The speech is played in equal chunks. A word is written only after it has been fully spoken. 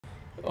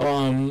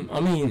I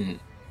mean,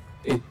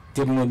 it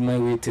didn't go my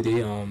way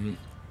today.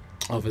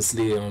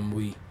 Obviously,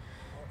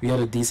 we had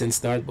a decent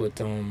start, but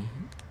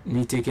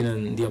me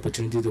taking the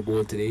opportunity to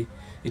bowl today,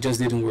 it just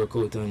didn't work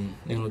out, and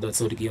that's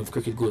how the game of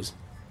cricket goes.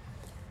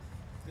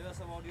 Tell us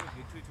about your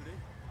victory today.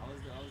 How was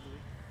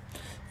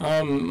the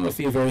way? I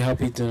feel very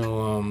happy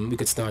to we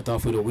could start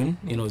off with a win.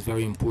 It's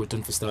very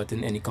important for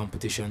starting any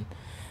competition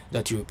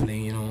that you're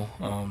playing.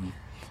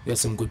 We had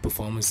some good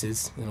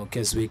performances.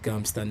 Keswick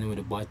standing with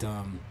the bat.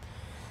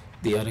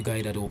 The other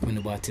guy that opened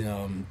the bat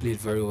played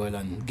very well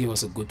and gave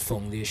us a good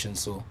foundation.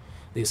 So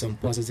there's some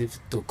positive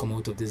to come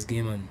out of this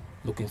game, and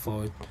looking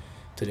forward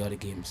to the other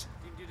games.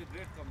 The team did a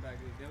great comeback.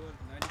 They were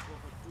 94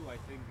 for 2, I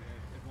think,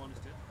 at one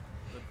stage.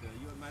 But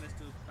you managed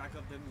to pack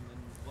up them in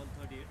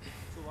 138.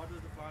 So what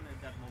was the plan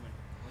at that moment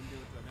when they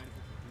were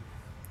 94 for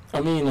 2?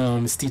 I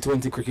mean, it's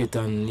T20 cricket,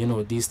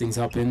 and these things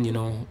happen.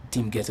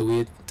 Team get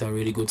away to a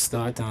really good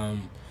start. I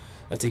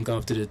think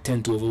after the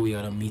 10th over we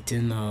had a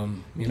meeting.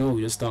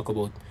 We just talk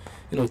about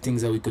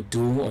things that we could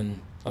do,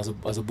 and as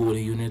a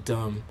bowling unit,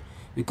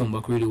 we come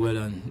back really well,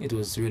 and it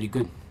was really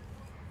good.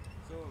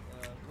 So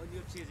when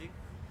you're chasing,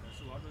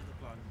 so what was the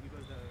plan?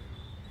 Because the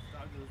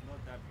target was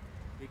not that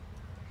big.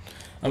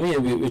 I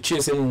mean, we're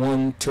chasing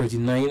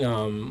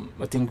 139.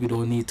 I think we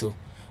don't need to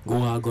go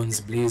our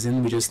guns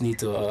blazing. We just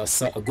need a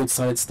good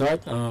solid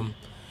start.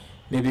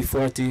 Maybe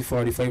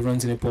 40-45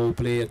 runs in a power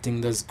play. I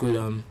think that's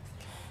good.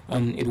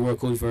 And it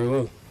worked out very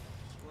well.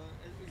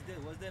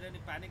 Was there any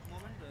panic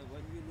moment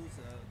when you lose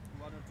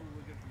 1 or 2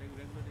 wickets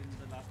regularly in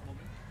the last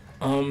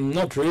moment?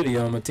 Not really.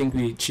 I think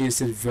we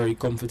chased it very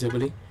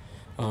comfortably.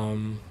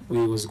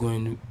 We was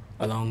going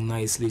along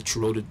nicely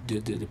throughout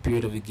the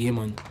period of the game,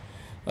 and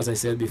as I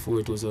said before,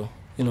 it was a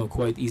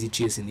quite easy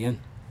chase in the end.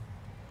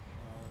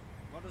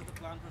 What was the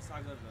plan for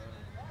Sagar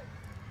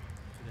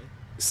today?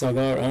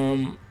 Sagar,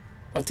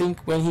 I think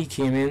when he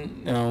came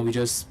in, we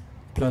just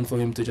planned for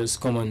him to just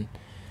come and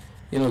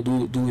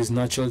do his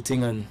natural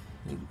thing, and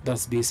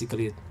that's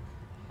basically it.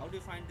 How do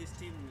you find this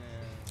team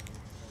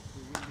to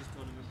win this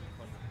tournament?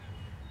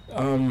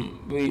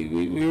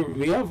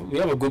 We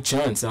have a good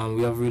chance.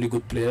 We have really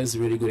good players,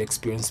 really good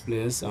experienced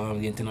players.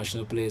 The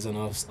international players and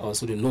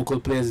also the local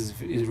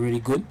players is really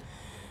good.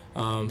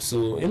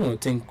 So I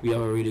think we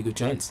have a really good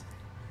chance.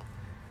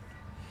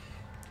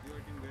 You are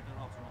getting better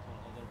option for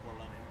other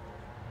bowler.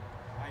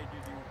 Why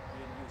did you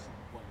use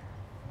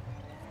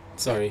bowling?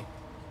 Sorry.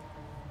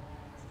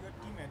 Your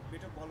team had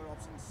better bowler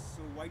options,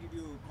 so why did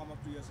you come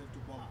up to yourself to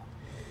bowl?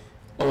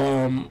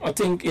 I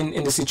think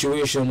in the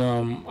situation,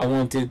 I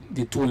wanted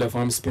the two left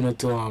arm spinner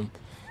to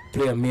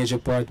play a major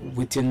part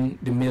within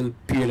the middle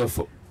period of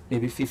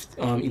maybe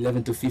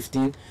 11 to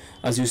 15.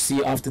 As you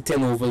see, after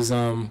 10 overs,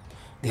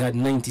 they had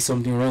 90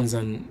 something runs,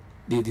 and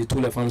the two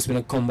left arm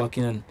spinner come back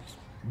in and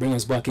bring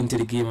us back into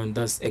the game, and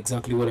that's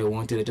exactly what I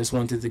wanted. I just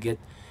wanted to get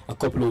a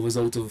couple overs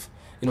out of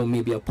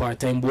maybe a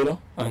part-time bowler,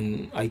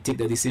 and I take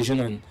the decision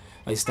and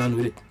I stand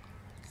with it.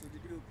 So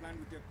did you plan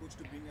with your coach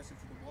to bring yourself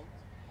to the ball?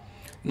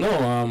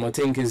 No, I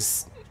think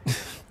is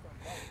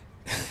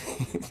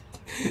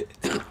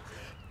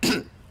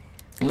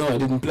no, I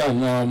didn't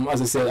plan.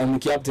 As I said, I'm the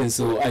captain,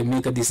 so I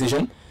make a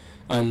decision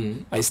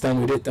and I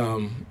stand with it.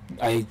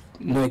 I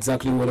know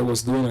exactly what I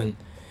was doing, and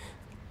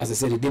as I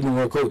said, it didn't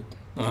work out.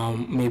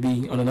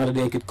 Maybe on another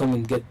day I could come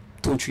and get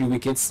 2-3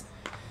 wickets,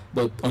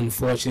 but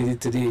unfortunately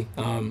today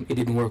it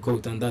didn't work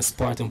out, and that's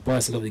part and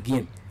parcel of the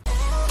game.